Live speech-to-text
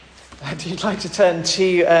If you'd like to turn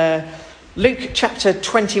to Luke chapter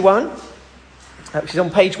 21, which is on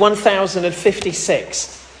page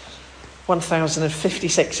 1056.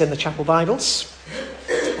 1056 in the chapel Bibles.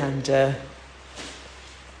 And we're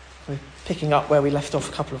picking up where we left off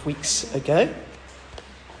a couple of weeks ago.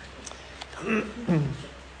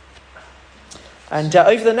 And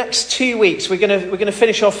over the next 2 weeks, we're going to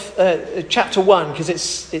finish off chapter 1, because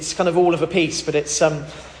it's kind of all of a piece, but it's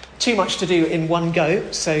too much to do in one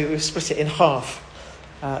go, so we've split it in half.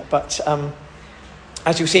 But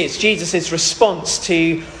as you'll see, it's Jesus' response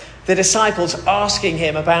to the disciples asking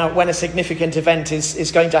him about when a significant event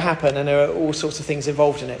is going to happen, and there are all sorts of things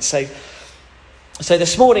involved in it. So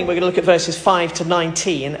this morning we're going to look at verses 5 to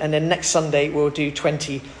 19, and then next Sunday we'll do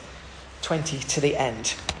 20 to the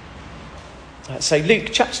end. So Luke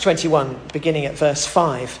chapter 21, beginning at verse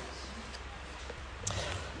 5.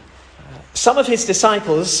 Some of his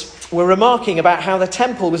disciples were remarking about how the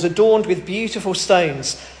temple was adorned with beautiful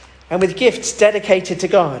stones and with gifts dedicated to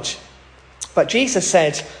God. But Jesus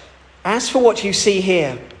said, "As for what you see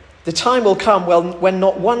here, the time will come when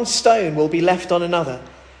not one stone will be left on another.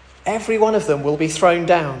 Every one of them will be thrown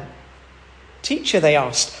down." "Teacher," they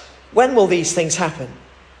asked, "when will these things happen?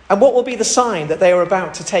 And what will be the sign that they are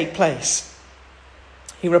about to take place?"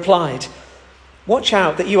 He replied, "Watch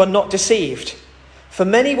out that you are not deceived. For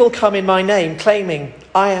many will come in my name, claiming,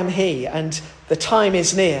 'I am he,' and 'the time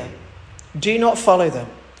is near.' Do not follow them.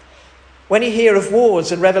 When you hear of wars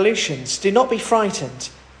and revolutions, do not be frightened.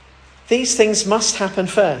 These things must happen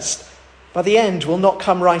first, but the end will not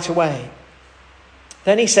come right away."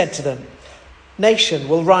 Then he said to them, "Nation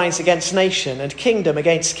will rise against nation, and kingdom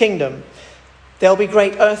against kingdom. There will be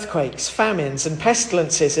great earthquakes, famines, and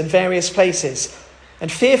pestilences in various places, and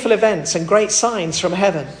fearful events and great signs from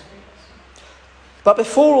heaven. But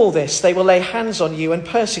before all this, they will lay hands on you and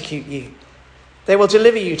persecute you. They will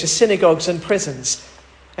deliver you to synagogues and prisons,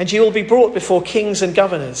 and you will be brought before kings and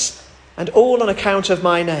governors, and all on account of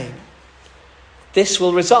my name. This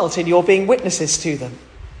will result in your being witnesses to them.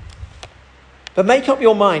 But make up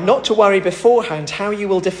your mind not to worry beforehand how you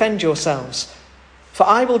will defend yourselves, for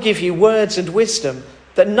I will give you words and wisdom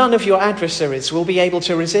that none of your adversaries will be able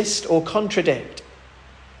to resist or contradict.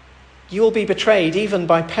 You will be betrayed even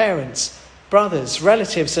by parents, brothers,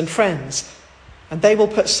 relatives, and friends, and they will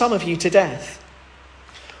put some of you to death.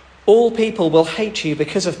 All people will hate you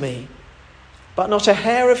because of me, but not a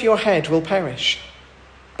hair of your head will perish.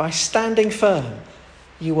 By standing firm,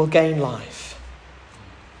 you will gain life."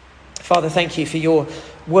 Father, thank you for your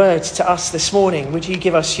words to us this morning. Would you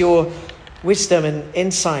give us your wisdom and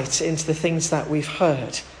insight into the things that we've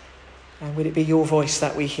heard? And would it be your voice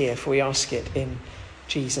that we hear, for we ask it in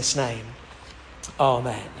Jesus' name.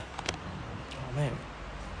 Amen. Amen.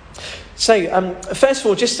 So, first of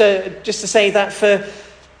all, just to say that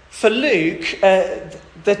for Luke,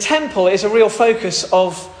 the temple is a real focus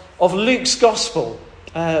of Luke's gospel.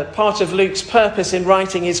 Part of Luke's purpose in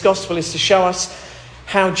writing his gospel is to show us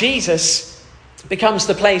how Jesus becomes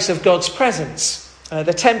the place of God's presence.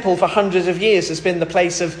 The temple for hundreds of years has been the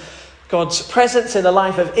place of God's presence in the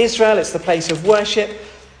life of Israel. It's the place of worship.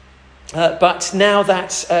 But now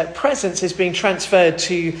that presence is being transferred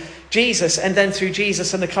to Jesus, and then through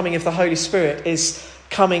Jesus and the coming of the Holy Spirit is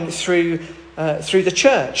coming through the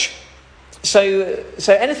church. So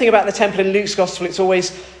anything about the temple in Luke's gospel, it's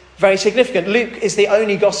always very significant. Luke is the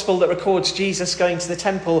only gospel that records Jesus going to the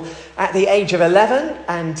temple at the age of 11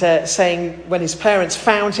 and saying when his parents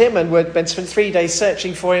found him and had spent 3 days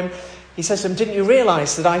searching for him, he says to them, "Didn't you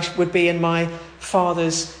realise that I would be in my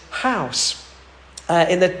Father's house?"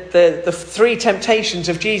 In the three temptations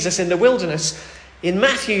of Jesus in the wilderness, in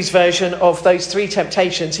Matthew's version of those three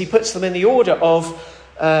temptations, he puts them in the order of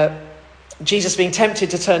Jesus being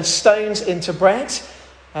tempted to turn stones into bread,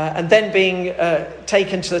 and then being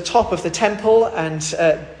taken to the top of the temple, and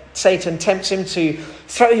Satan tempts him to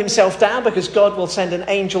throw himself down because God will send an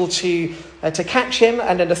angel to catch him.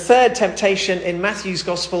 And then the third temptation in Matthew's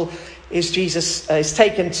gospel is Jesus is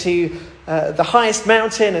taken to the highest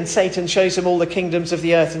mountain, and Satan shows him all the kingdoms of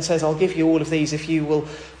the earth and says, "I'll give you all of these if you will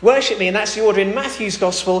worship me." And that's the order in Matthew's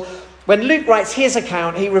gospel. When Luke writes his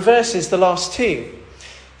account, he reverses the last two.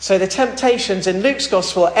 So the temptations in Luke's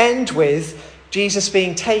gospel end with Jesus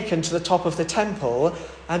being taken to the top of the temple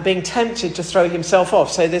and being tempted to throw himself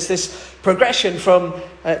off. So there's this progression from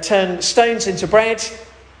turn stones into bread,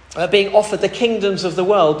 being offered the kingdoms of the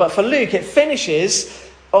world. But for Luke, it finishes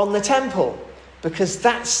on the temple, because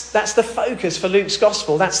that's the focus for Luke's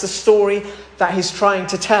gospel. That's the story that he's trying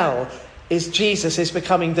to tell, is Jesus is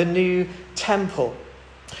becoming the new temple.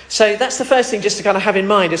 So that's the first thing just to kind of have in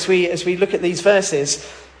mind as we look at these verses,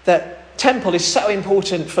 that temple is so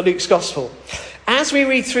important for Luke's gospel. As we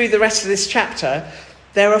read through the rest of this chapter,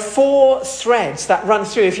 there are 4 threads that run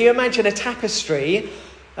through. If you imagine a tapestry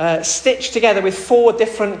stitched together with 4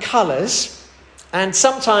 different colours, and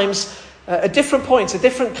sometimes at different points, a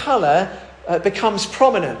different colour becomes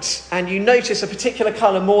prominent, and you notice a particular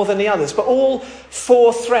colour more than the others. But all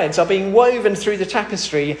 4 threads are being woven through the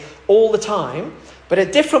tapestry all the time. But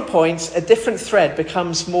at different points, a different thread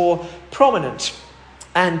becomes more prominent.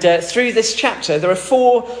 And through this chapter, there are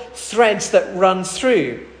 4 threads that run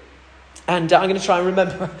through. And I'm going to try and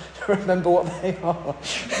remember what they are.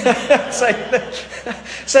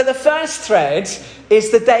 So the first thread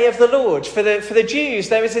is the day of the Lord. For the Jews,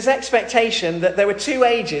 there was this expectation that there were 2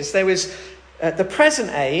 ages. There was the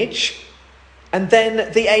present age and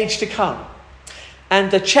then the age to come.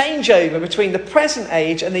 And the changeover between the present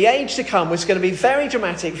age and the age to come was going to be very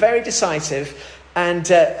dramatic, very decisive, and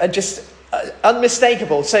just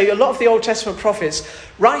unmistakable. So a lot of the Old Testament prophets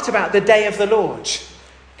write about the day of the Lord.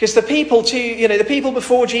 Because the people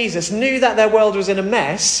before Jesus knew that their world was in a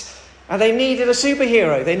mess, and they needed a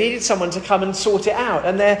superhero. They needed someone to come and sort it out.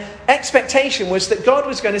 And their expectation was that God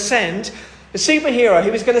was going to send a superhero. He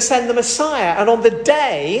was going to send the Messiah. And on the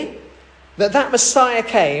day that Messiah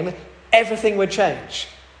came, everything would change.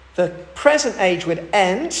 The present age would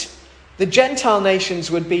end. The Gentile nations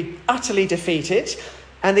would be utterly defeated.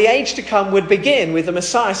 And the age to come would begin with the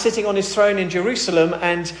Messiah sitting on his throne in Jerusalem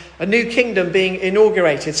and a new kingdom being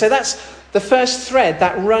inaugurated. So that's the first thread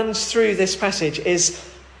that runs through this passage, is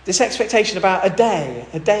this expectation about a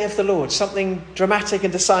day of the Lord. Something dramatic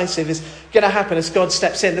and decisive is going to happen as God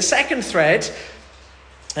steps in. The second thread,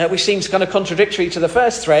 which seems kind of contradictory to the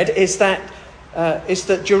first thread, is that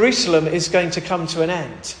Jerusalem is going to come to an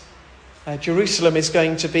end. Jerusalem is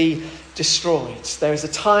going to be destroyed. There is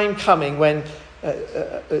a time coming when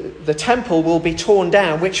the temple will be torn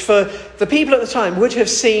down, which for the people at the time would have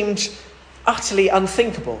seemed utterly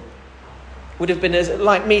unthinkable. Would have been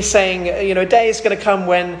like me saying, a day is going to come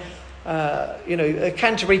when,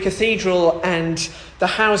 Canterbury Cathedral and the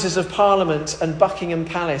Houses of Parliament and Buckingham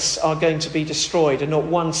Palace are going to be destroyed, and not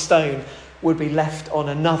one stone would be left on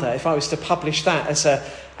another. If I was to publish that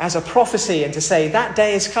as a prophecy and to say that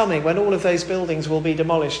day is coming when all of those buildings will be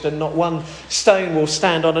demolished and not one stone will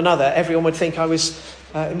stand on another, everyone would think I was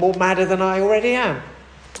more madder than I already am.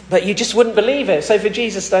 But you just wouldn't believe it. So for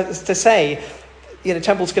Jesus to say,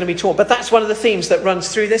 temple's going to be torn. But that's one of the themes that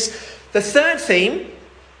runs through this. The third theme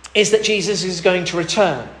is that Jesus is going to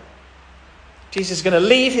return. Jesus is going to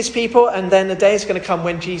leave his people, and then the day is going to come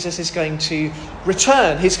when Jesus is going to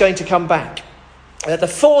return. He's going to come back. The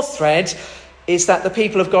fourth thread is that the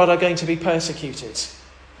people of God are going to be persecuted.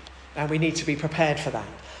 And we need to be prepared for that.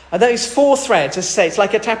 And those 4 threads, as I say, it's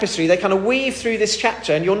like a tapestry. They kind of weave through this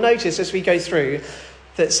chapter. And you'll notice as we go through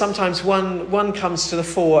that sometimes one comes to the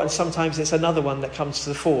fore and sometimes it's another one that comes to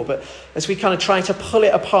the fore. But as we kind of try to pull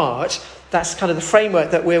it apart, that's kind of the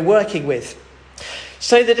framework that we're working with.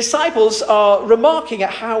 So the disciples are remarking at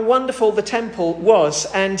how wonderful the temple was,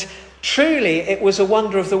 and truly it was a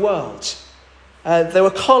wonder of the world. There were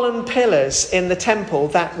column pillars in the temple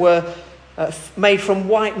that were made from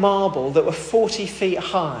white marble that were 40 feet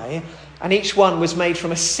high, and each one was made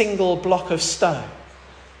from a single block of stone.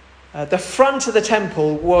 The front of the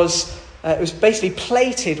temple was basically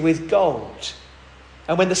plated with gold.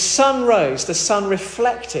 And when the sun rose, the sun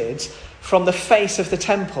reflected from the face of the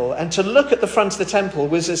temple. And to look at the front of the temple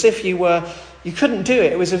was as if you couldn't do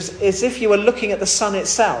it. It was as if you were looking at the sun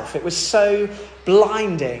itself. It was so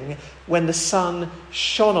blinding when the sun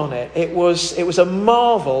shone on it. It was a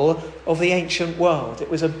marvel of the ancient world. It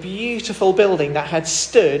was a beautiful building that had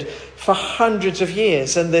stood for hundreds of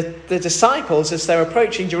years. And the disciples, as they're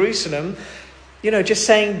approaching Jerusalem, just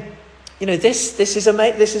saying, this is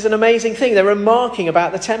an amazing thing. They're remarking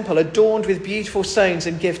about the temple adorned with beautiful stones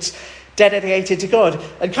and gifts dedicated to God.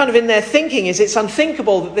 And kind of in their thinking is it's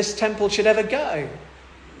unthinkable that this temple should ever go.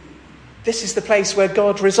 This is the place where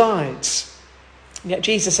God resides. And yet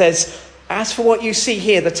Jesus says, as for what you see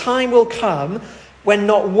here, the time will come when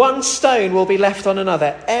not one stone will be left on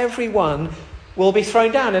another. Every one will be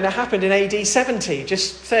thrown down. And it happened in AD 70.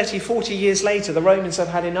 Just 30, 40 years later, the Romans had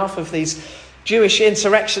had enough of these Jewish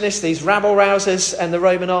insurrectionists, these rabble-rousers, and the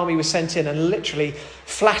Roman army was sent in and literally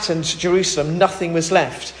flattened Jerusalem. Nothing was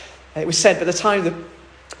left. It was said by the time the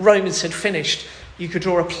Romans had finished, you could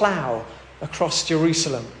draw a plough across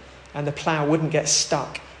Jerusalem and the plough wouldn't get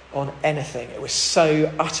stuck on anything. It was so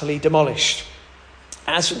utterly demolished.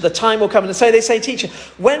 As the time will come, and so they say, teacher,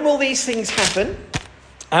 when will these things happen?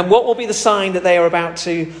 And what will be the sign that they are about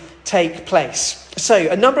to take place? So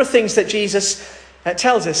a number of things that Jesus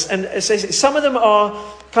tells us, and some of them are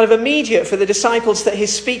kind of immediate for the disciples that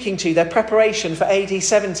he's speaking to, their preparation for AD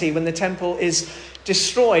 70 when the temple is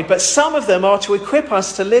destroyed. But some of them are to equip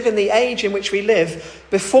us to live in the age in which we live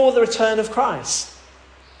before the return of Christ.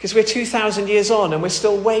 Because we're 2,000 years on and we're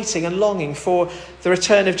still waiting and longing for the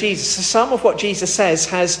return of Jesus. So some of what Jesus says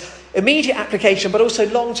has immediate application, but also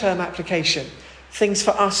long-term application. Things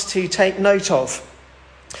for us to take note of.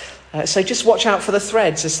 So just watch out for the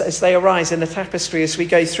threads as they arise in the tapestry as we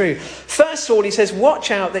go through. First of all, he says,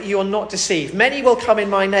 watch out that you are not deceived. Many will come in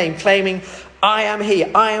my name claiming, I am he,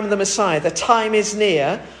 I am the Messiah, the time is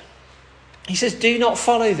near. He says, do not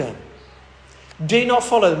follow them. Do not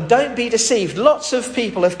follow them. Don't be deceived. Lots of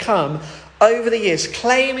people have come over the years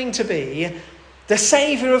claiming to be the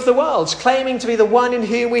saviour of the world, claiming to be the one in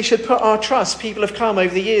whom we should put our trust. People have come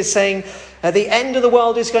over the years saying, the end of the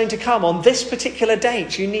world is going to come on this particular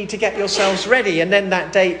date. You need to get yourselves ready. And then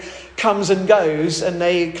that date comes and goes and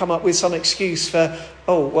they come up with some excuse for,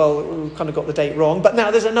 oh, well, we kind of got the date wrong. But now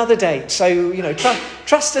there's another date. So,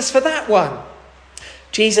 trust us for that one.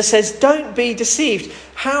 Jesus says, don't be deceived.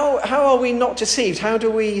 How are we not deceived? How do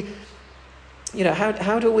we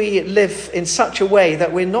live in such a way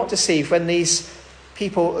that we're not deceived when these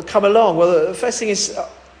people come along? Well, the first thing is,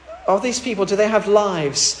 are these people, do they have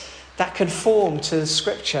lives that conform to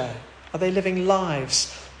Scripture? Are they living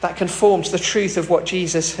lives that conform to the truth of what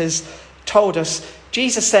Jesus has told us?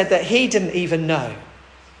 Jesus said that he didn't even know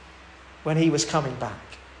when he was coming back.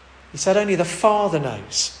 He said only the Father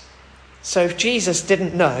knows. So if Jesus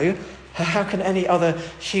didn't know, how can any other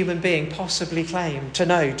human being possibly claim to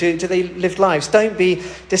know? Do they live lives? Don't be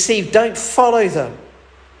deceived. Don't follow them.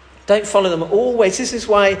 Don't follow them always. This is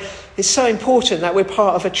why it's so important that we're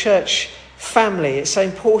part of a church family. It's so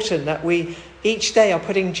important that we each day are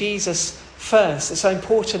putting Jesus first. It's so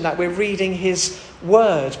important that we're reading his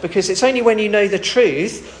word, because it's only when you know the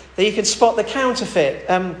truth that you can spot the counterfeit.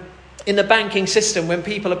 In the banking system, when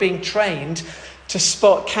people are being trained to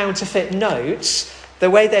spot counterfeit notes, the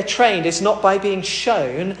way they're trained is not by being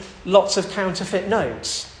shown lots of counterfeit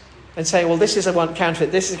notes and saying, well, this is a one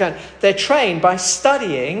counterfeit, this is a counterfeit. They're trained by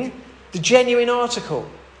studying the genuine article.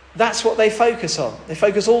 That's what they focus on. They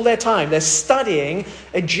focus all their time. They're studying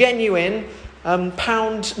a genuine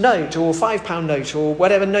pound note or £5 note or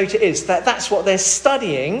whatever note it is. That's what they're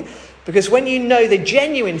studying, because when you know the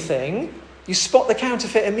genuine thing, you spot the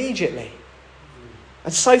counterfeit immediately.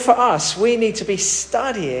 And so for us, we need to be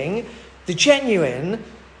studying the genuine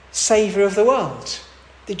saviour of the world,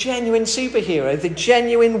 the genuine superhero, the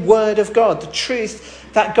genuine word of God, the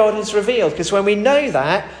truth that God has revealed. Because when we know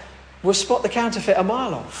that, we'll spot the counterfeit a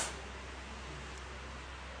mile off.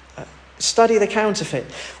 Study the counterfeit.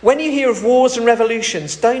 When you hear of wars and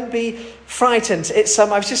revolutions, don't be frightened. It's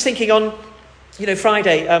I was just thinking on,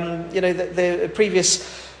 Friday, the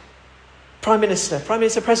previous President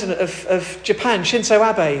of Japan, Shinzo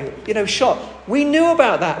Abe, shot. We knew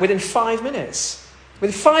about that within 5 minutes.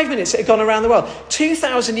 Within 5 minutes, it had gone around the world.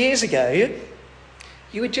 2,000 years ago,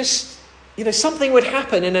 you would just, something would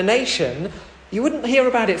happen in a nation. You wouldn't hear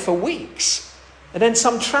about it for weeks. And then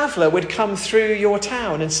some traveller would come through your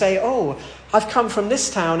town and say, oh, I've come from this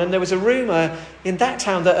town and there was a rumour in that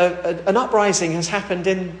town that an uprising has happened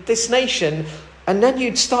in this nation. And then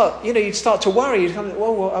you'd start to worry. You'd come,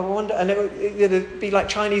 whoa, I wonder, and it would be like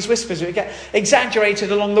Chinese whispers. It would get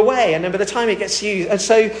exaggerated along the way, and then by the time it gets used, and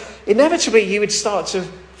so inevitably you would start to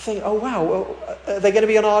think, oh wow, are they going to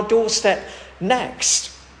be on our doorstep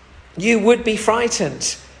next? You would be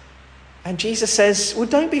frightened, and Jesus says, well,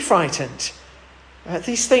 don't be frightened.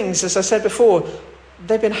 These things, as I said before,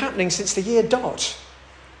 they've been happening since the year dot.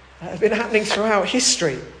 They've been happening throughout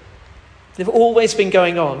history. They've always been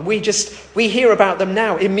going on. We hear about them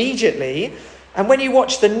now immediately. And when you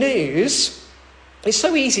watch the news, it's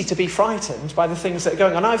so easy to be frightened by the things that are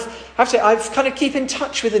going on. I have to say, I've kind of keep in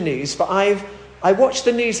touch with the news, but I watch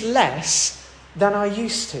the news less than I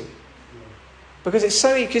used to.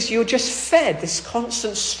 Because you're just fed this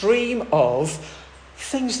constant stream of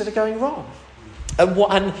things that are going wrong.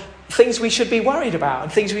 And things we should be worried about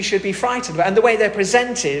and things we should be frightened about. And the way they're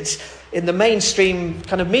presented in the mainstream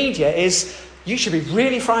kind of media is, you should be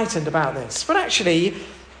really frightened about this. But actually,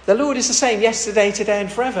 the Lord is the same yesterday, today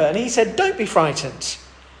and forever. And he said, don't be frightened.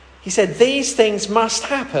 He said, these things must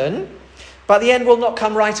happen, but the end will not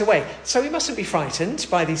come right away. So we mustn't be frightened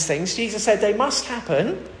by these things. Jesus said they must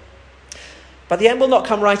happen, but the end will not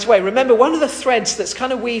come right away. Remember, one of the threads that's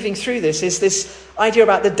kind of weaving through this is this idea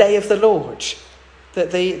about the day of the Lord.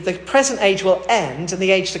 That the present age will end and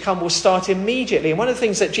the age to come will start immediately. And one of the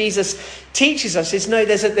things that Jesus teaches us is, no,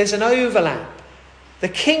 there's an overlap. The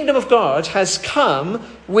kingdom of God has come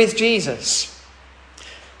with Jesus.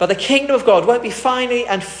 But the kingdom of God won't be finally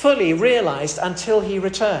and fully realised until he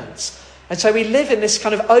returns. And so we live in this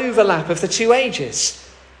kind of overlap of the two ages,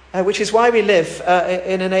 which is why we live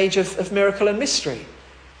in an age of miracle and mystery.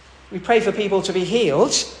 We pray for people to be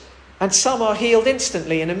healed, and some are healed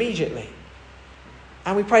instantly and immediately.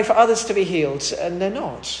 And we pray for others to be healed, and they're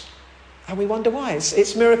not. And we wonder why.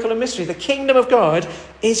 It's miracle and mystery. The kingdom of God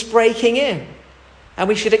is breaking in. And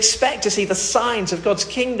we should expect to see the signs of God's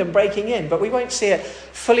kingdom breaking in. But we won't see it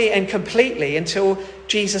fully and completely until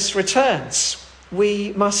Jesus returns.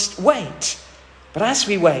 We must wait. But as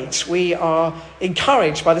we wait, we are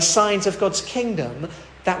encouraged by the signs of God's kingdom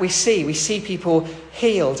that we see. We see people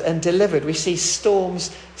healed and delivered. We see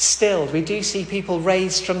storms stilled. We do see people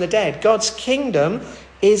raised from the dead. God's kingdom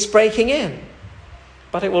is breaking in.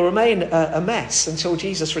 But it will remain a mess until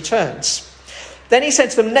Jesus returns. Then he said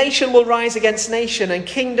to them, nation will rise against nation and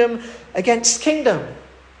kingdom against kingdom.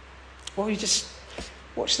 Well, you just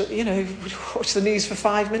watch the news for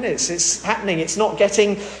 5 minutes. It's happening. It's not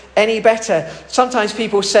getting any better. Sometimes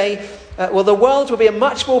people say, well, the world will be a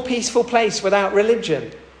much more peaceful place without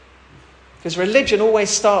religion. Because religion always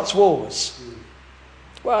starts wars.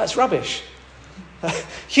 Well, it's rubbish.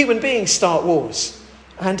 Human beings start wars.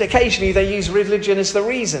 And occasionally they use religion as the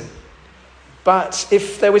reason. But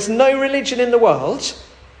if there was no religion in the world,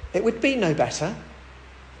 it would be no better.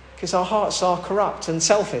 Because our hearts are corrupt and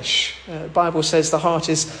selfish. The Bible says the heart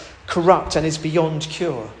is corrupt and is beyond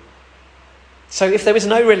cure. So if there was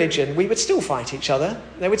no religion, we would still fight each other.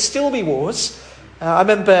 There would still be wars. I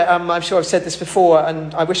remember, I'm sure I've said this before,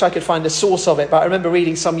 and I wish I could find a source of it, but I remember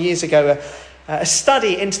reading some years ago a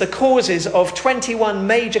study into the causes of 21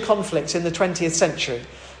 major conflicts in the 20th century,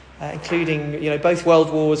 including both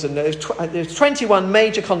world wars, and there's 21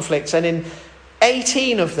 major conflicts, and in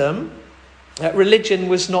 18 of them, religion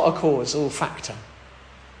was not a cause or factor.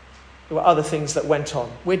 There were other things that went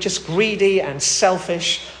on. We're just greedy and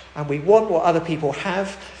selfish, and we want what other people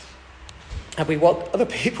have, and we want other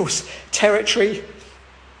people's territory.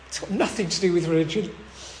 It's got nothing to do with religion.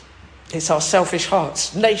 It's our selfish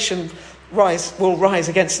hearts. Nation will rise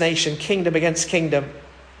against nation, kingdom against kingdom.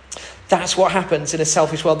 That's what happens in a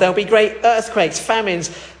selfish world. There'll be great earthquakes,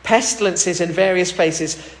 famines, pestilences in various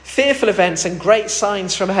places, fearful events and great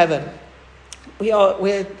signs from heaven.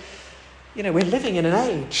 We're living in an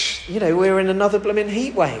age. We're in another blooming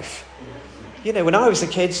heat wave. When I was a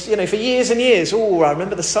kid, for years and years, I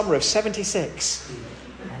remember the summer of 76.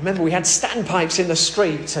 I remember we had standpipes in the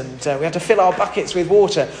street and we had to fill our buckets with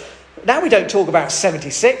water. Now we don't talk about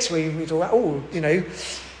 76. We talk about,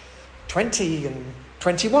 20 and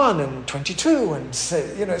 21 and 22 and,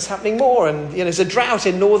 it's happening more. And, there's a drought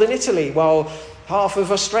in northern Italy while half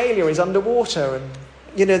of Australia is underwater. And,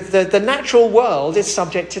 the natural world is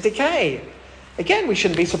subject to decay. Again, we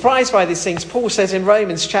shouldn't be surprised by these things. Paul says in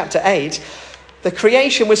Romans chapter 8, the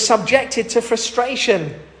creation was subjected to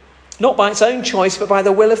frustration, not by its own choice, but by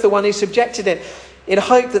the will of the one who subjected it, in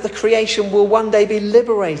hope that the creation will one day be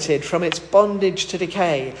liberated from its bondage to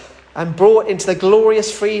decay and brought into the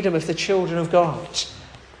glorious freedom of the children of God.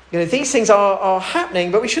 These things are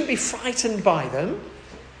happening, but we shouldn't be frightened by them.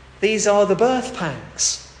 These are the birth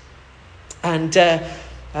pangs. And,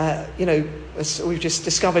 as we've just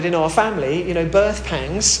discovered in our family, birth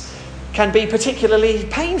pangs can be particularly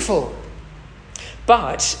painful.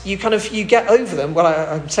 But you get over them. Well,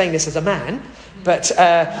 I'm saying this as a man, but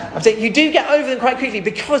I'm saying you do get over them quite quickly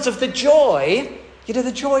because of the joy,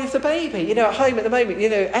 the joy of the baby. At home at the moment,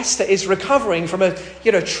 Esther is recovering from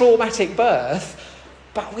a, traumatic birth,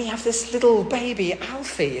 but we have this little baby,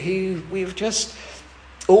 Alfie, who we've just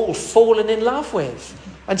all fallen in love with.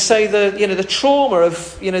 And so the trauma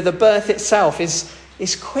of, the birth itself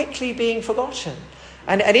is quickly being forgotten.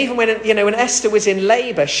 And even when Esther was in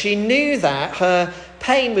labour, she knew that her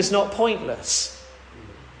pain was not pointless.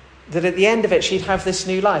 That at the end of it, she'd have this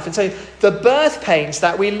new life. And so the birth pains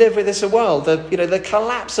that we live with as a world, the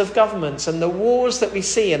collapse of governments and the wars that we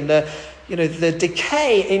see and the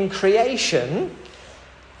decay in creation,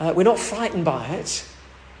 we're not frightened by it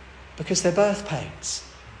because they're birth pains.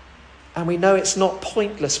 And we know it's not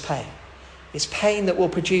pointless pain. It's pain that will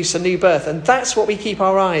produce a new birth. And that's what we keep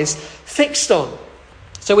our eyes fixed on.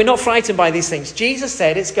 So we're not frightened by these things. Jesus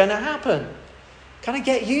said it's going to happen. Kind of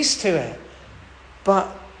get used to it. But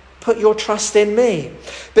put your trust in me.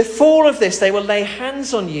 Before all of this, they will lay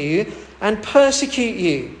hands on you and persecute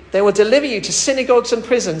you. They will deliver you to synagogues and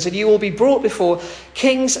prisons, and you will be brought before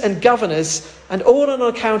kings and governors, and all on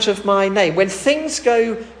account of my name. When things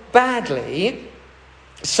go badly,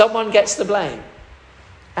 someone gets the blame.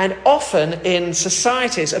 And often in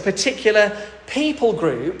societies, a particular people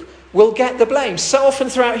group will get the blame. So often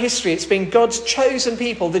throughout history, it's been God's chosen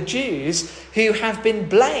people, the Jews, who have been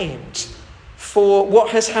blamed for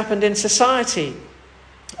what has happened in society.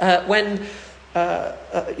 When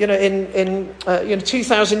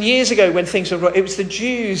 2,000 years ago, when things were wrong, it was the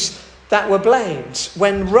Jews that were blamed.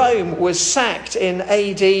 When Rome was sacked in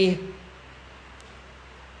AD,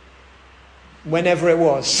 whenever it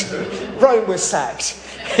was, Rome was sacked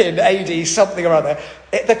in AD something or other.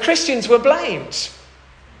 The Christians were blamed.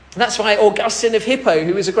 And that's why Augustine of Hippo,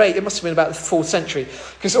 who was it must have been about the 4th century,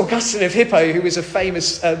 because Augustine of Hippo, who was a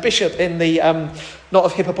famous bishop in the, not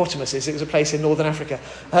of hippopotamuses, it was a place in northern Africa.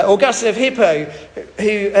 Augustine of Hippo,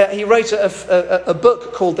 he wrote a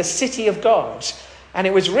book called The City of God. And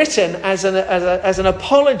it was written as an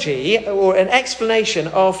apology or an explanation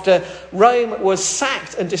after Rome was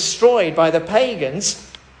sacked and destroyed by the pagans,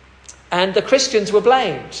 and the Christians were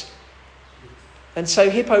blamed. And so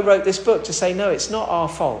Hippo wrote this book to say, no, it's not our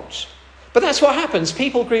fault. But that's what happens.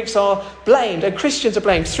 People groups are blamed and Christians are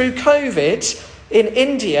blamed. Through COVID in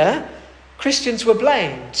India, Christians were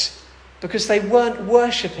blamed because they weren't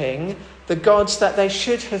worshipping the gods that they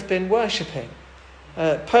should have been worshipping.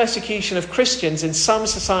 Persecution of Christians in some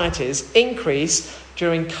societies increased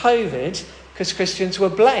during COVID because Christians were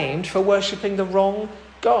blamed for worshipping the wrong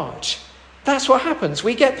God. That's what happens.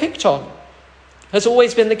 We get picked on. Has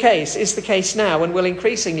always been the case, is the case now, and will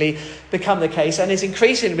increasingly become the case, and is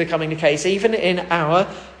increasingly becoming the case even in our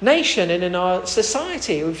nation and in our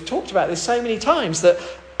society. We've talked about this so many times, that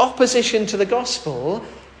opposition to the gospel,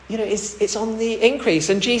 it's on the increase.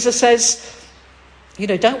 And Jesus says,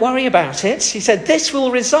 don't worry about it. He said, this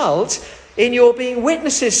will result in your being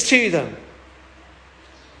witnesses to them.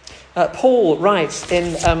 Paul writes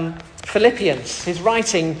in Philippians, he's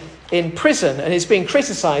writing in prison and is being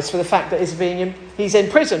criticised for the fact that he's in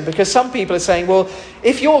prison, because some people are saying, well,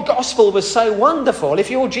 if your gospel was so wonderful, if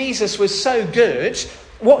your Jesus was so good,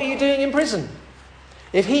 what are you doing in prison?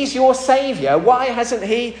 If he's your saviour, why hasn't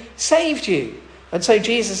he saved you? And so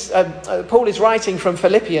Paul is writing from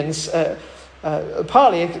Philippians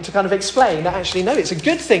partly to kind of explain that actually, no, it's a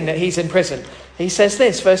good thing that he's in prison. He says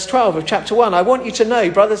this, verse 12 of chapter 1, I want you to know,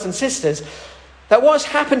 brothers and sisters, that what's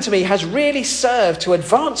happened to me has really served to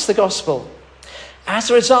advance the gospel. As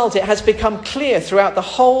a result, it has become clear throughout the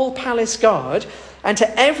whole palace guard and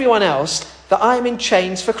to everyone else that I am in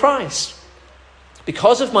chains for Christ.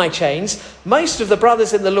 Because of my chains, most of the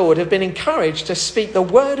brothers in the Lord have been encouraged to speak the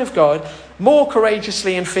word of God more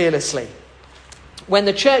courageously and fearlessly. When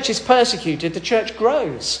the church is persecuted, the church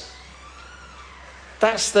grows.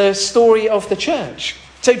 That's the story of the church.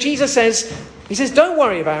 So Jesus says, don't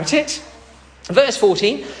worry about it. Verse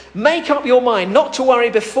 14, make up your mind not to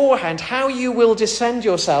worry beforehand how you will defend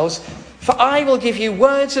yourselves, for I will give you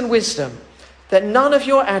words and wisdom that none of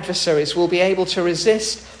your adversaries will be able to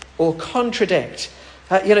resist or contradict.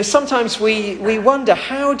 Sometimes we wonder,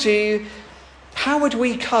 how would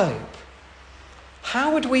we cope?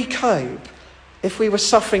 How would we cope if we were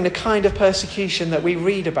suffering the kind of persecution that we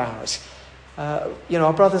read about?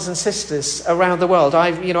 Our brothers and sisters around the world.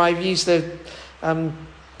 I've used the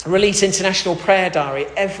Release International Prayer Diary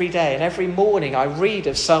every day, and every morning I read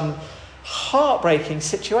of some heartbreaking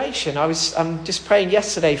situation. I'm just praying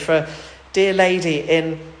yesterday for a dear lady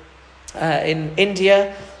in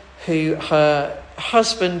India who her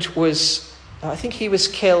husband was, I think he was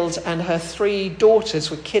killed, and her 3 daughters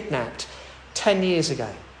were kidnapped 10 years ago.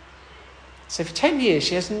 So for 10 years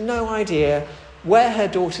she has no idea where her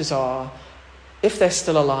daughters are, if they're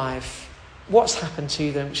still alive, what's happened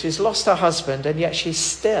to them. She's lost her husband, and yet she's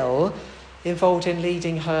still involved in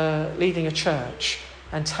leading a church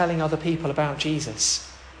and telling other people about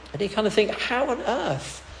Jesus. And you kind of think, how on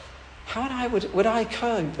earth, would I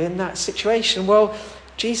cope in that situation? Well,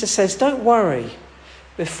 Jesus says, don't worry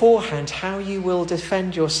beforehand how you will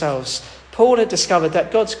defend yourselves. Paul had discovered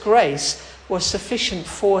that God's grace was sufficient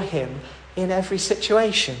for him in every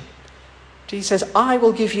situation. Jesus says, I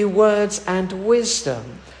will give you words and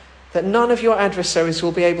wisdom that none of your adversaries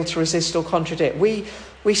will be able to resist or contradict. We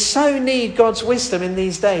so need God's wisdom in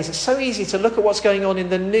these days. It's so easy to look at what's going on in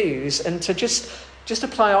the news and to just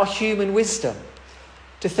apply our human wisdom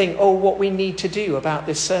to think, what we need to do about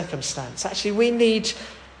this circumstance. Actually, we need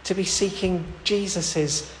to be seeking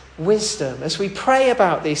Jesus's wisdom as we pray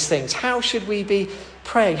about these things. How should we be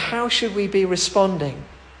praying? How should we be responding?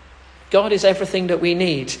 God is everything that we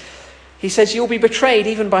need. He says, you'll be betrayed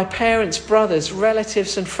even by parents, brothers,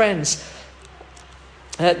 relatives and friends.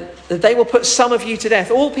 They will put some of you to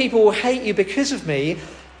death. All people will hate you because of me.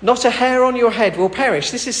 Not a hair on your head will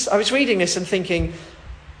perish. I was reading this and thinking,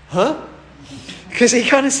 because he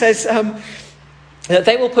kind of says,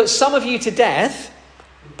 they will put some of you to death,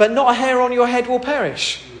 but not a hair on your head will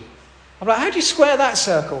perish. I'm like, how do you square that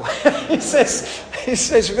circle? He says,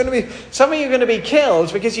 some of you are going to be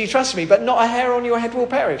killed because you trust me, but not a hair on your head will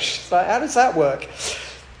perish. It's like, how does that work?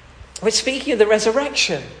 We're speaking of the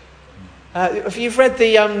resurrection. If you've read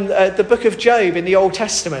the book of Job in the Old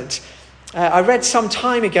Testament, I read some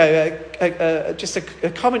time ago just a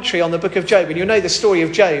commentary on the book of Job, and you'll know the story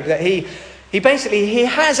of Job, that he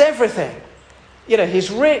has everything. You know, he's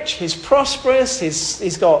rich, he's prosperous,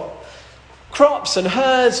 he's got crops and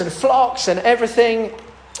herds and flocks and everything,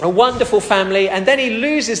 a wonderful family, and then he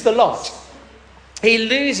loses the lot. He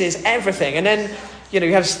loses everything, and then, you know,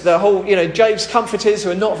 you have the whole, you know, Job's comforters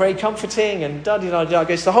who are not very comforting, and da-da-da-da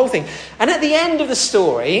goes the whole thing. And at the end of the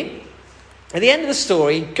story,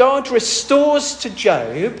 God restores to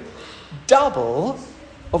Job double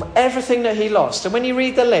of everything that he lost. And when you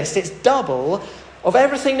read the list, it's double of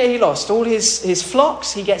everything that he lost. All his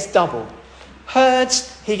flocks, he gets double.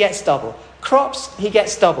 Herds, he gets double. Crops, he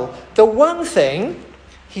gets double. The one thing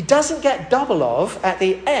he doesn't get double of at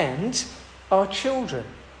the end are children.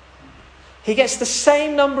 He gets the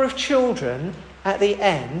same number of children at the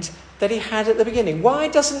end that he had at the beginning. Why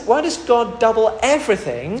does God double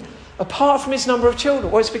everything apart from his number of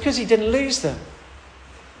children? Well, it's because he didn't lose them.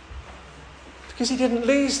 Because he didn't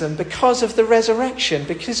lose them, because of the resurrection,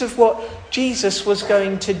 because of what Jesus was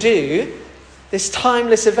going to do, this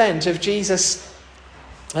timeless event of Jesus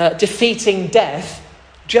defeating death.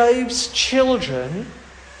 Job's children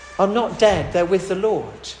are not dead, they're with the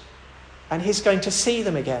Lord. And he's going to see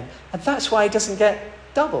them again. And that's why he doesn't get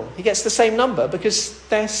double. He gets the same number because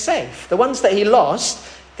they're safe. The ones that he lost,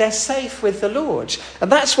 they're safe with the Lord. And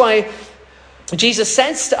that's why Jesus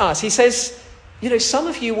says to us, he says, you know, some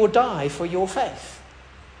of you will die for your faith.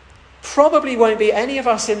 Probably won't be any of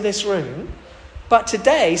us in this room, but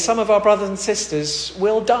today some of our brothers and sisters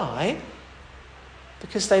will die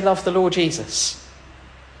because they love the Lord Jesus.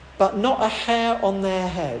 But not a hair on their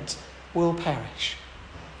head will perish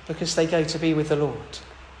because they go to be with the Lord.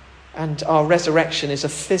 And our resurrection is a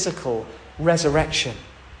physical resurrection.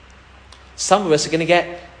 Some of us are going to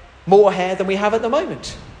get more hair than we have at the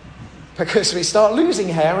moment because we start losing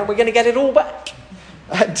hair and we're going to get it all back.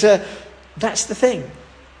 And that's the thing.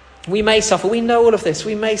 We may suffer. We know all of this.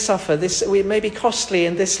 We may suffer. We may be costly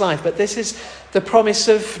in this life, but this is the promise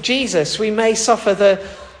of Jesus. We may suffer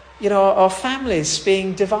our families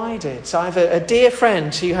being divided. So I have a dear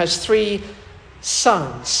friend who has 3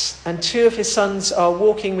 sons, and 2 of his sons are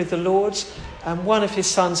walking with the Lord, and one of his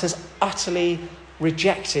sons has utterly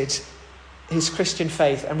rejected his Christian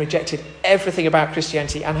faith and rejected everything about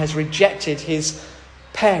Christianity and has rejected his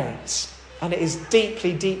parents. And it is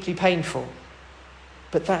deeply, deeply painful.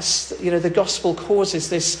 But that's, the gospel causes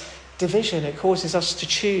this division. It causes us to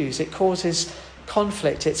choose. It causes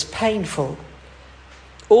conflict. It's painful.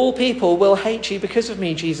 All people will hate you because of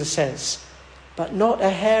me, Jesus says. But not a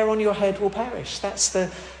hair on your head will perish. That's the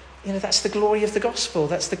glory of the gospel.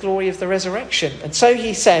 That's the glory of the resurrection. And so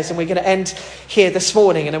he says, and we're going to end here this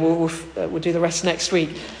morning, and then we'll do the rest next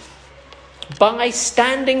week. By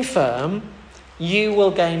standing firm, you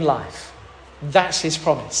will gain life. That's his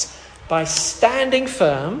promise. By standing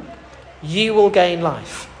firm, you will gain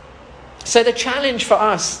life. So the challenge for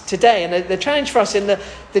us today, and the challenge for us in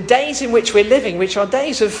the days in which we're living, which are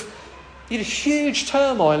days of huge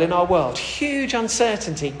turmoil in our world, huge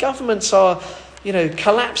uncertainty. Governments are,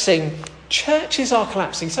 collapsing. Churches are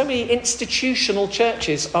collapsing. So many institutional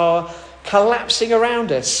churches are collapsing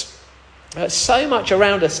around us. So much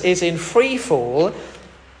around us is in free fall.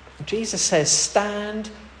 Jesus says, stand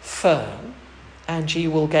firm and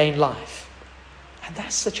you will gain life. And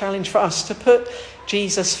that's the challenge for us, to put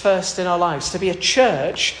Jesus first in our lives, to be a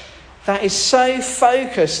church that is so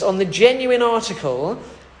focused on the genuine article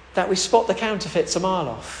that we spot the counterfeits a mile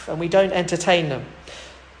off and we don't entertain them.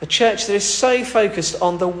 A church that is so focused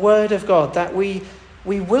on the word of God that we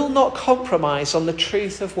will not compromise on the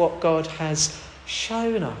truth of what God has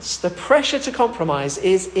shown us. The pressure to compromise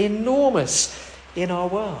is enormous in our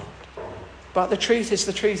world. But the truth is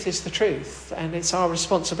the truth is the truth. And it's our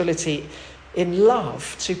responsibility in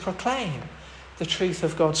love to proclaim the truth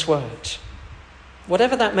of God's word.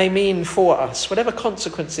 Whatever that may mean for us, whatever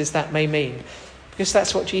consequences that may mean, because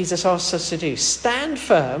that's what Jesus asks us to do. Stand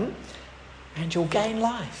firm and you'll gain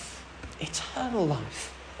life, eternal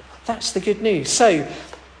life. That's the good news. So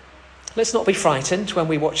let's not be frightened when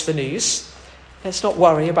we watch the news. Let's not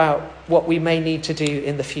worry about what we may need to do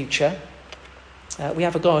in the future. We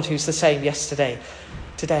have a God who's the same yesterday,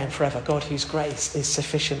 today and forever. God whose grace is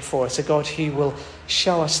sufficient for us. A God who will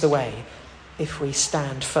show us the way if we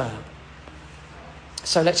stand firm.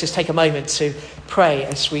 So let's just take a moment to pray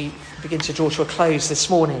as we begin to draw to a close this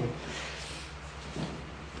morning.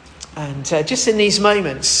 And just in these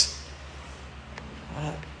moments,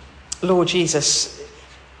 Lord Jesus,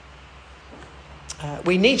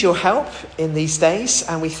 we need your help in these days,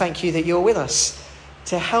 and we thank you that you're with us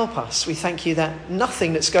to help us. We thank you that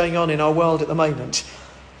nothing that's going on in our world at the moment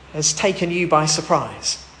has taken you by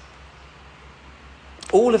surprise.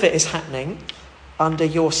 All of it is happening under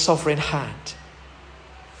your sovereign hand.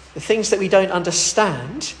 The things that we don't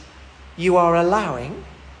understand, you are allowing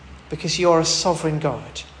because you are a sovereign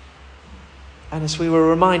God. And as we were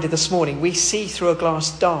reminded this morning, we see through a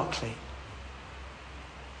glass darkly.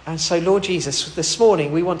 And so, Lord Jesus, this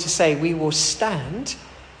morning we want to say we will stand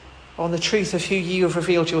on the truth of who you have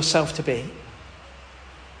revealed yourself to be.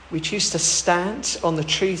 We choose to stand on the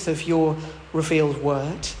truth of your revealed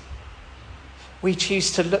word. We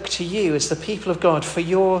choose to look to you as the people of God for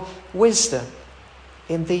your wisdom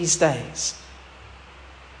in these days.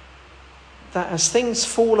 That as things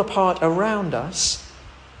fall apart around us,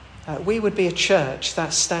 we would be a church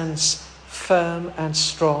that stands firm and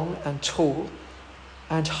strong and tall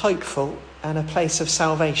and hopeful and a place of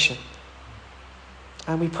salvation.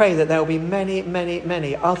 And we pray that there will be many, many,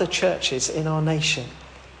 many other churches in our nation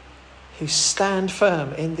who stand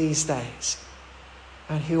firm in these days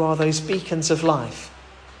and who are those beacons of life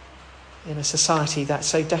in a society that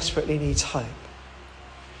so desperately needs hope.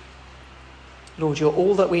 Lord, you're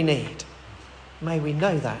all that we need. May we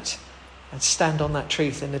know that and stand on that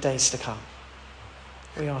truth in the days to come.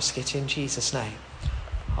 We ask it in Jesus' name.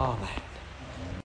 Amen.